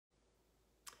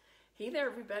Hey there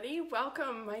everybody,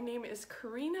 welcome. My name is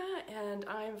Karina and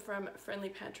I'm from Friendly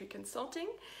Pantry Consulting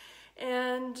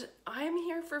and I'm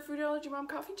here for Food Allergy Mom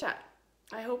Coffee Chat.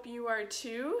 I hope you are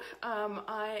too.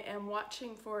 I am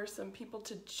watching for some people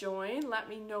to join. Let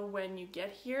me know when you get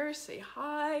here, say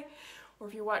hi, or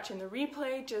if you're watching the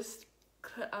replay, just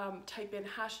type in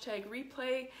hashtag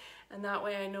replay and that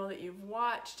way I know that you've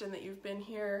watched and that you've been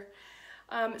here.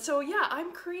 I'm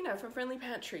Karina from Friendly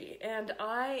Pantry and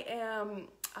I am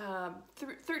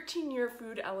 13-year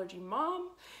food allergy mom,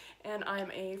 and I'm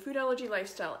a food allergy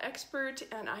lifestyle expert,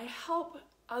 and I help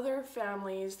other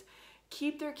families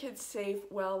keep their kids safe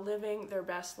while living their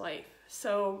best life.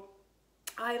 So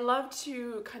I love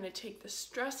to kind of take the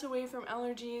stress away from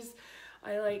allergies.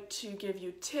 I like to give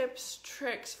you tips,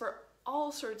 tricks for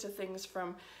all sorts of things,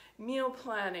 from meal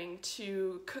planning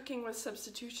to cooking with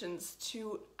substitutions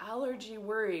to allergy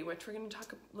worry, which we're going to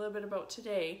talk a little bit about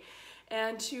today,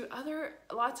 and to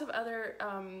lots of other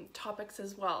topics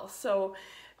as well. So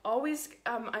always,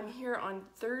 I'm here on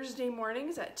Thursday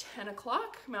mornings at 10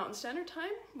 o'clock Mountain Standard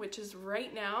Time, which is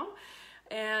right now.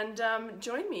 And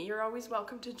join me. You're always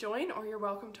welcome to join, or you're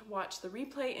welcome to watch the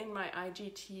replay in my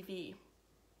IGTV.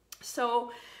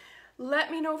 So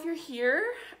let me know if you're here.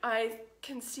 I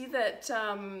can see that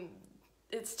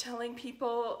it's telling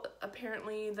people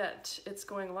apparently that it's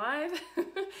going live.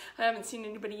 I haven't seen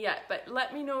anybody yet, but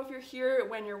let me know if you're here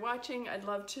when you're watching. I'd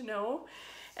love to know.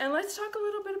 And let's talk a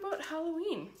little bit about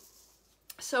Halloween.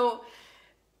 So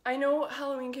I know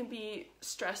Halloween can be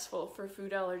stressful for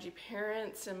food allergy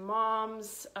parents and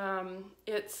moms.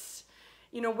 It's,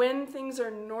 when things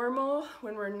are normal,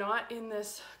 when we're not in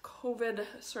this COVID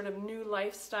sort of new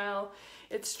lifestyle,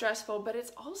 it's stressful, but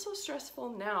it's also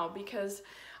stressful now because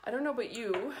I don't know about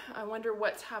you, I wonder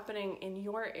what's happening in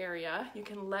your area. You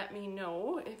can let me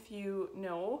know if you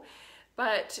know,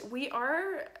 but we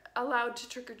are allowed to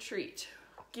trick or treat,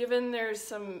 given there's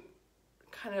some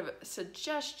kind of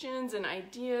suggestions and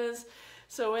ideas.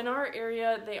 So in our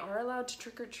area, they are allowed to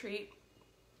trick or treat.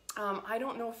 I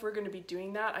don't know if we're going to be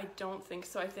doing that. I don't think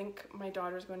so. I think my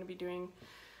daughter's going to be doing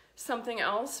something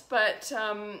else, but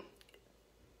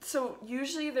so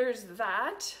usually there's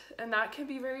that, and that can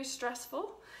be very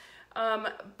stressful.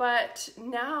 But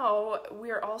now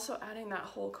we're also adding that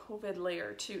whole COVID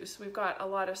layer too. So we've got a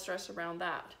lot of stress around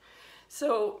that.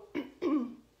 So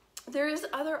there is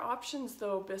other options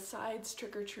though besides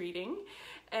trick-or-treating,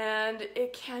 and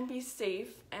it can be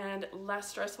safe and less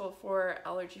stressful for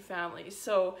allergy families.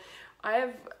 So I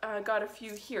have got a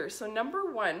few here. So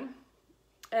number one,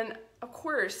 and of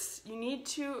course, you need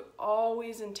to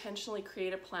always intentionally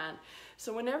create a plan.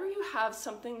 So whenever you have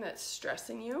something that's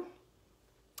stressing you,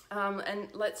 and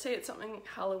let's say it's something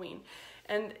Halloween,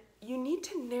 and you need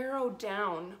to narrow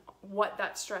down what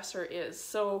that stressor is.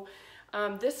 So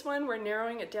this one, we're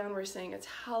narrowing it down. We're saying it's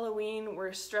Halloween.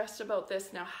 We're stressed about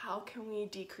this. Now, how can we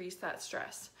decrease that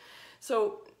stress?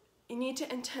 So you need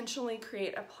to intentionally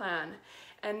create a plan.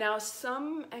 And now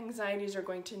some anxieties are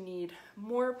going to need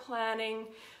more planning.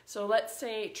 So let's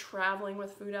say traveling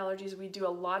with food allergies. We do a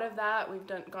lot of that. We've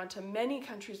gone to many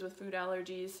countries with food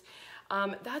allergies.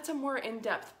 That's a more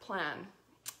in-depth plan.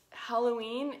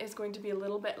 Halloween is going to be a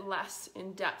little bit less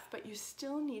in-depth, but you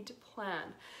still need to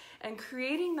plan. And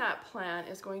creating that plan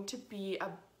is going to be a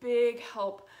big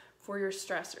help for your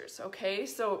stressors, okay?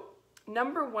 So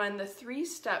number one, the 3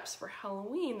 steps for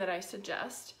Halloween that I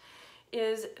suggest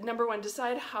is, number one,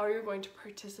 decide how you're going to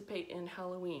participate in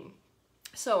Halloween.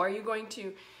 So are you going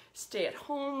to stay at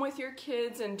home with your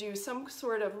kids and do some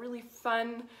sort of really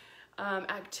fun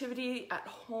activity at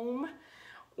home,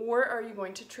 or are you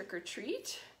going to trick or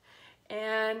treat?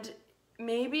 And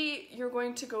maybe you're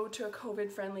going to go to a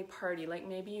COVID-friendly party, like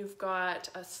maybe you've got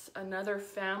another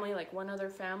family, like one other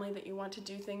family that you want to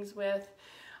do things with.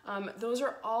 Those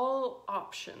are all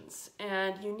options,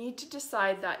 and you need to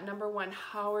decide that, number one,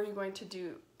 how are you going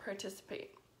to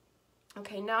participate?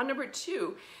 Okay, now number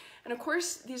 2, and of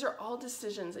course these are all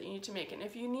decisions that you need to make, and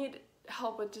if you need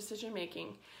help with decision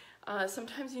making,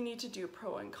 sometimes you need to do a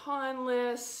pro and con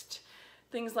list,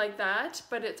 things like that,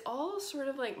 but it's all sort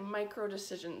of like micro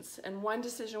decisions, and one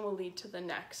decision will lead to the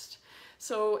next.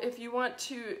 So if you want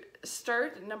to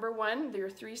start, number one, your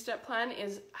 3-step plan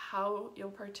is how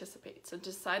you'll participate. So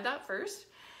decide that first.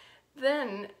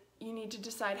 Then you need to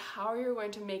decide how you're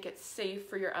going to make it safe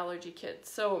for your allergy kids.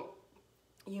 So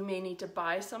you may need to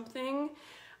buy something.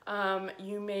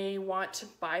 You may want to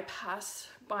bypass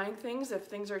buying things if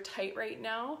things are tight right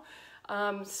now.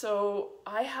 So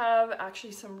I have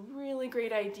actually some really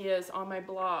great ideas on my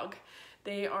blog.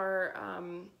 They are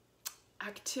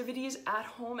activities at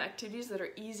home, activities that are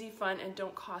easy, fun, and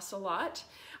don't cost a lot.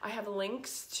 I have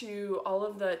links to all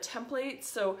of the templates.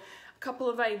 So a couple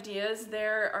of ideas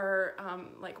there are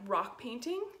like rock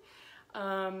painting.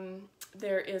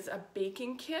 There is a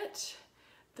baking kit.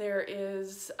 There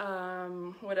is,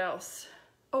 what else?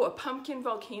 Oh, a pumpkin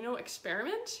volcano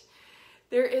experiment.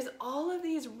 There is all of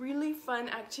these really fun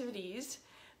activities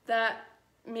that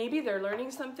maybe they're learning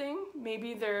something,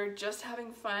 maybe they're just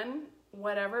having fun,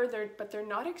 whatever, but they're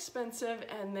not expensive,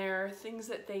 and they're things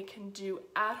that they can do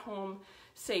at home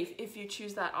safe if you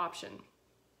choose that option.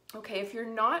 Okay, if you're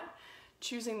not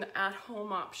choosing the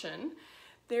at-home option,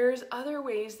 there's other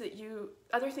things that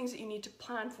you need to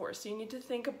plan for. So you need to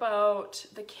think about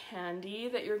the candy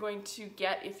that you're going to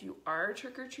get if you are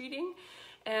trick-or-treating,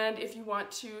 and if you want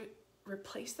to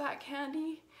replace that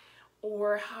candy,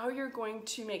 or how you're going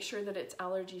to make sure that it's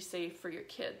allergy safe for your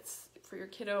kids, for your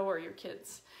kiddo or your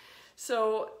kids.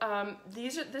 So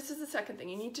this is the second thing.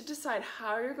 You need to decide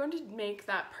how you're going to make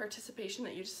that participation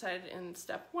that you decided in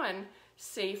step 1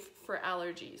 safe for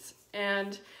allergies.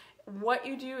 And what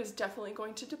you do is definitely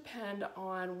going to depend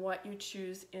on what you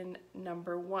choose in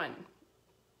number 1.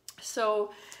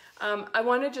 So I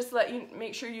want to just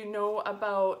make sure you know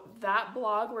about that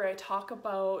blog where I talk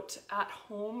about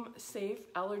at-home safe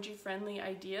allergy-friendly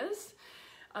ideas.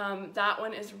 That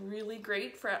one is really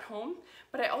great for at home,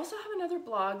 but I also have another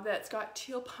blog that's got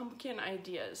teal pumpkin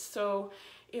ideas. So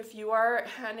if you are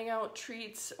handing out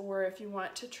treats, or if you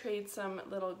want to trade some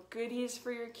little goodies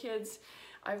for your kids,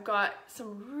 I've got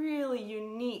some really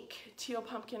unique teal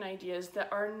pumpkin ideas that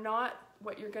are not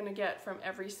what you're going to get from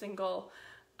every single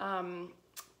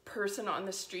person on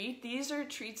the street. These are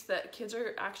treats that kids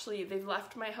are actually, they've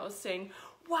left my house saying,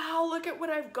 wow, look at what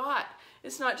I've got.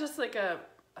 It's not just like a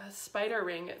spider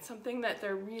ring. It's something that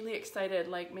they're really excited,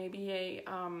 like maybe a,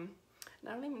 I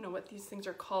don't even know what these things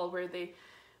are called, where they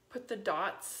put the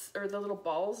dots or the little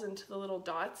balls into the little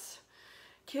dots.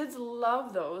 Kids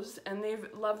love those, and they've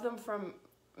loved them from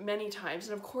many times.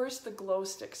 And of course the glow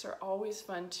sticks are always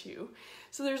fun too.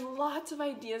 So there's lots of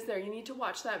ideas there. You need to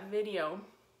watch that video.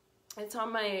 It's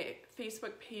on my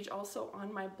Facebook page, also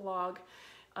on my blog,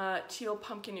 Teal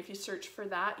Pumpkin. If you search for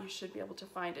that, you should be able to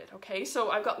find it. Okay, so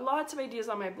I've got lots of ideas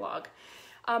on my blog,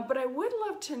 but I would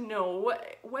love to know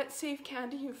what safe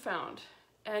candy you found.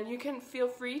 And you can feel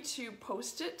free to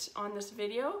post it on this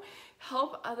video.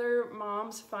 Help other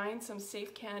moms find some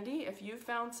safe candy. If you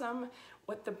found some,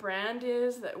 what the brand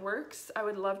is that works, I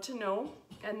would love to know.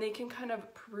 And they can kind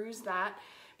of peruse that,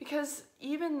 because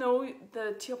even though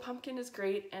the teal pumpkin is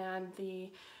great and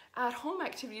the at-home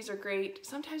activities are great,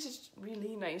 sometimes it's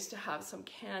really nice to have some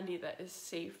candy that is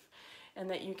safe and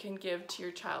that you can give to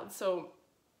your child. So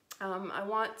I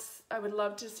would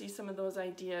love to see some of those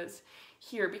ideas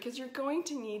here, because you're going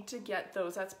to need to get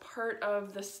those. That's part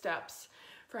of the steps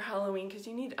for Halloween, because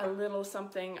you need a little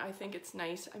something. I think it's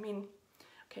nice. I mean,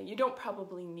 okay, you don't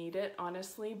probably need it,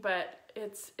 honestly, but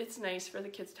it's nice for the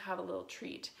kids to have a little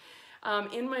treat.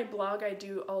 In my blog, I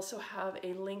do also have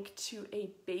a link to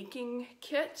a baking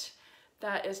kit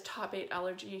that is top 8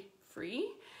 allergy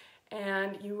free,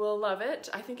 and you will love it.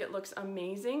 I think it looks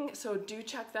amazing, so do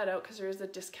check that out, because there is a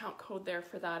discount code there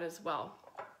for that as well.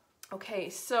 Okay,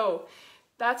 so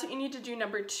that's what you need to do.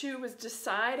 Number 2 is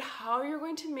decide how you're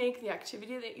going to make the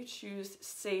activity that you choose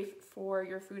safe for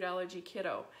your food allergy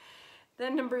kiddo.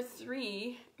 Then number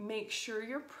 3, make sure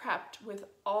you're prepped with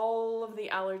all of the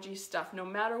allergy stuff. No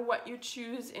matter what you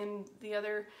choose in the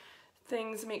other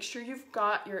things, make sure you've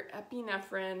got your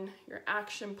epinephrine, your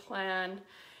action plan,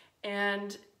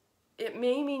 and it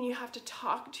may mean you have to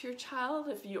talk to your child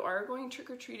if you are going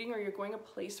trick-or-treating, or you're going a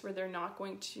place where they're not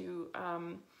going to,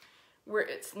 where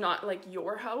it's not like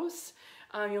your house.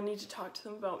 You'll need to talk to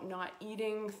them about not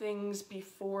eating things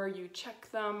before you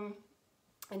check them,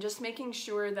 and just making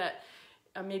sure that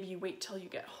maybe you wait till you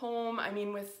get home. I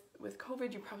mean, with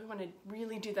COVID, you probably want to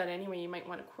really do that anyway. You might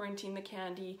want to quarantine the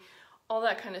candy, all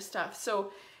that kind of stuff.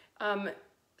 So,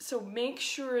 so make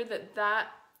sure that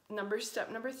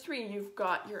step number 3, you've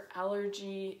got your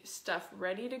allergy stuff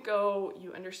ready to go.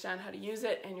 You understand how to use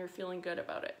it, and you're feeling good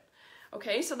about it.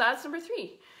 Okay, so that's number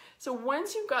 3. So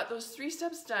once you've got those 3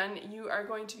 steps done, you are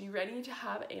going to be ready to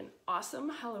have an awesome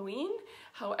Halloween,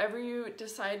 however you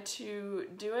decide to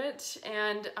do it.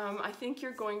 And I think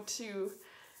you're going to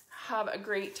have a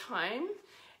great time,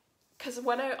 because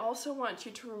what I also want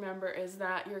you to remember is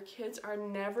that your kids are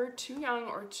never too young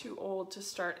or too old to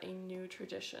start a new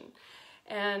tradition.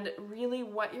 And really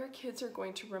what your kids are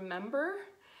going to remember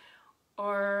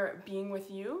are being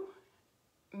with you,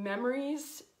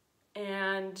 memories,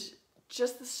 and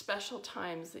just the special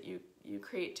times that you you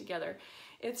create together.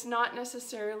 It's not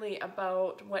necessarily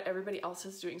about what everybody else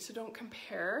is doing, so don't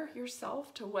compare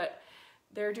yourself to what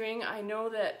they're doing. I know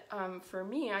that for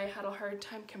me, I had a hard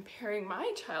time comparing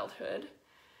my childhood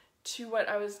to what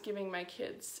I was giving my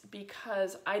kids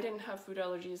because I didn't have food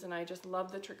allergies and I just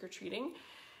love the trick-or-treating.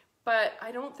 But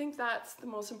I don't think that's the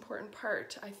most important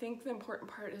part. I think the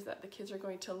important part is that the kids are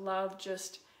going to love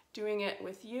just doing it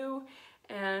with you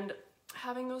and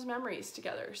having those memories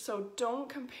together. So don't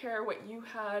compare what you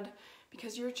had,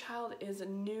 because your child is a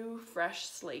new, fresh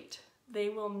slate. They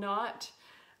will not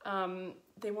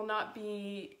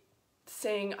be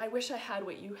saying, I wish I had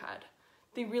what you had.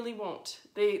 They really won't.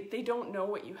 They don't know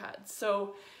what you had.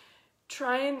 So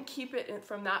try and keep it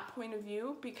from that point of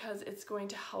view, because it's going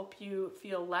to help you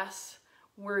feel less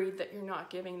worried that you're not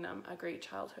giving them a great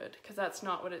childhood, because that's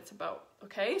not what it's about.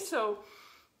 Okay, so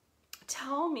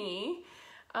tell me,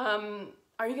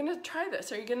 are you gonna try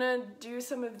this? Are you gonna do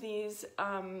some of these,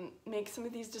 make some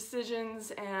of these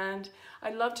decisions? And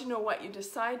I'd love to know what you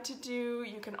decide to do.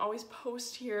 You can always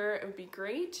post here, it would be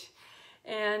great.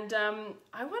 And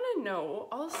I want to know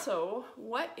also,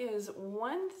 what is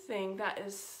one thing that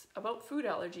is about food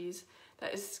allergies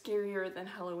that is scarier than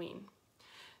Halloween?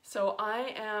 So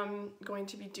I am going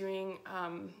to be doing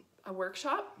a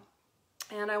workshop,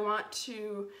 and I want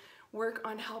to work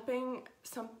on helping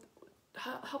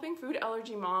food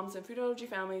allergy moms and food allergy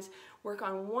families work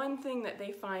on one thing that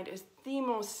they find is the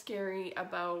most scary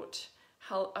about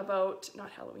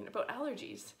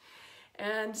allergies.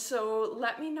 And so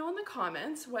let me know in the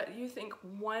comments what you think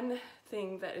one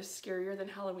thing that is scarier than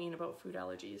Halloween about food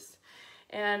allergies.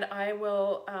 And I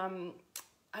will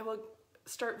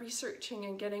start researching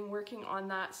and working on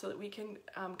that so that we can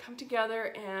come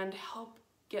together and help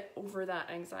get over that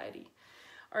anxiety.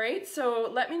 All right, so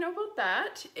let me know about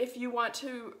that. If you want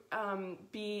to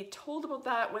be told about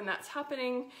that when that's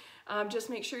happening, just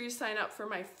make sure you sign up for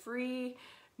my free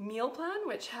meal plan,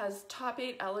 which has top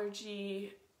 8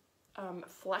 allergy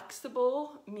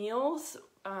flexible meals,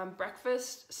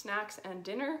 breakfast, snacks, and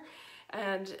dinner.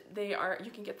 And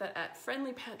you can get that at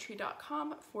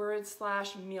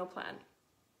friendlypantry.com/meal plan.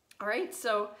 All right,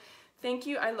 so thank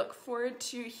you. I look forward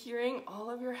to hearing all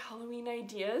of your Halloween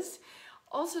ideas.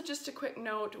 Also, just a quick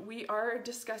note, we are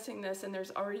discussing this, and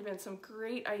there's already been some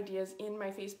great ideas in my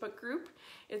Facebook group.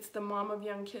 It's the Mom of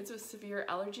Young Kids with Severe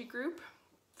Allergy group.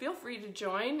 Feel free to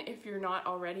join if you're not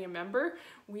already a member.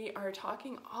 We are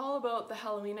talking all about the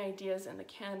Halloween ideas and the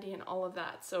candy and all of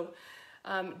that. So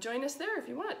join us there if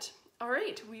you want. All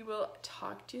right, we will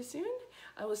talk to you soon.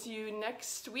 I will see you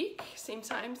next week, same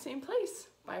time, same place.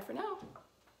 Bye for now.